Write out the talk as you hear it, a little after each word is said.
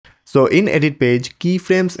So in edit page,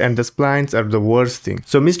 keyframes and the splines are the worst thing.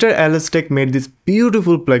 So MrAlexTech made this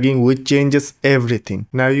beautiful plugin which changes everything.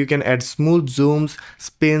 Now you can add smooth zooms,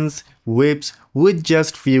 spins, whips with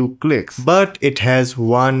just few clicks. But it has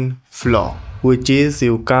one flaw, which is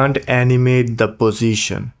you can't animate the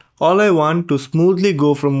position. All I want to smoothly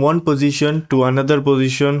go from one position to another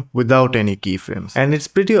position without any keyframes. And it's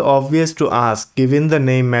pretty obvious to ask, given the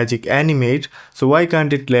name MagicAnimate, so why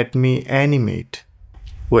can't it let me animate?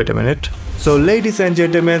 Wait a minute. So ladies and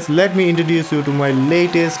gentlemen, let me introduce you to my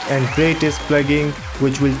latest and greatest plugin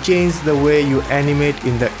which will change the way you animate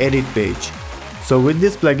in the edit page. So with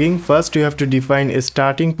this plugin, first you have to define a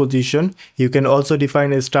starting position. You can also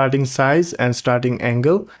define a starting size and starting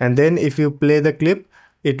angle. And then if you play the clip,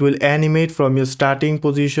 it will animate from your starting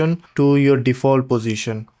position to your default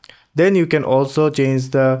position. Then you can also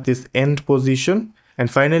change this end position. And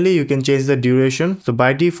finally, you can change the duration. So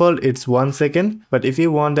by default, it's 1 second. But if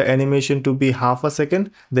you want the animation to be half a second,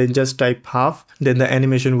 then just type half. Then the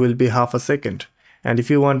animation will be half a second. And if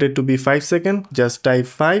you want it to be 5 seconds, just type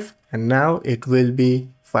 5. And now it will be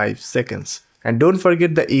 5 seconds. And don't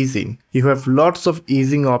forget the easing. You have lots of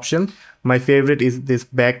easing options. My favorite is this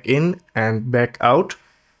back in and back out,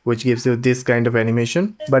 which gives you this kind of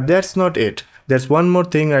animation. But that's not it. There's one more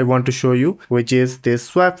thing I want to show you, which is this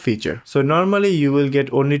swap feature. So normally you will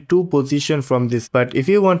get only 2 positions from this, but if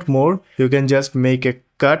you want more, you can just make a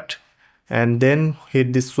cut and then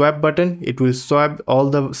hit the swap button. It will swap all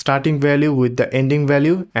the starting value with the ending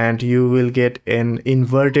value and you will get an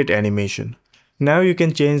inverted animation. Now you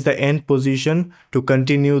can change the end position to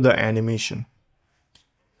continue the animation.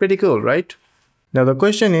 Pretty cool, right? Now the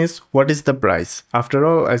question is, what is the price? After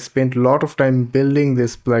all, I spent a lot of time building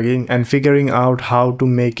this plugin and figuring out how to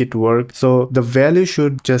make it work. So the value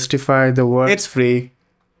should justify the work. It's free.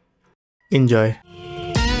 Enjoy.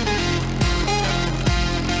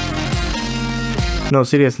 No,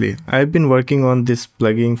 seriously, I've been working on this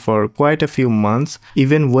plugin for quite a few months,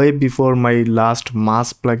 even way before my last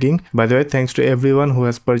mass plugin. By the way, thanks to everyone who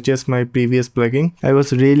has purchased my previous plugin. I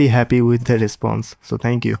was really happy with the response, so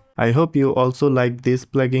thank you. I hope you also like this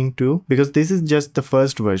plugin too, because this is just the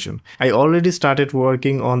first version. I already started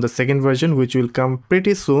working on the second version, which will come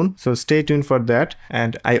pretty soon, so stay tuned for that.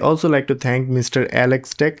 And I also like to thank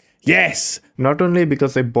MrAlexTech. Yes! Not only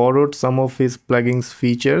because I borrowed some of his plugins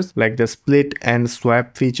features like the split and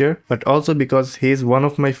swap feature, but also because he's one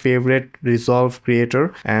of my favorite Resolve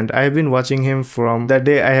creator and I've been watching him from the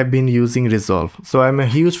day I have been using Resolve. So I'm a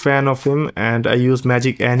huge fan of him and I use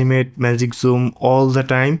MagicAnimate, Magic Zoom all the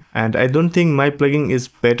time, and I don't think my plugin is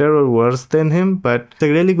better or worse than him, but it's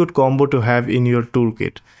a really good combo to have in your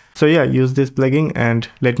toolkit. So yeah, use this plugin and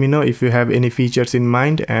let me know if you have any features in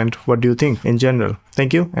mind and what do you think in general.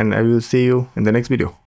 Thank you and I will see you in the next video.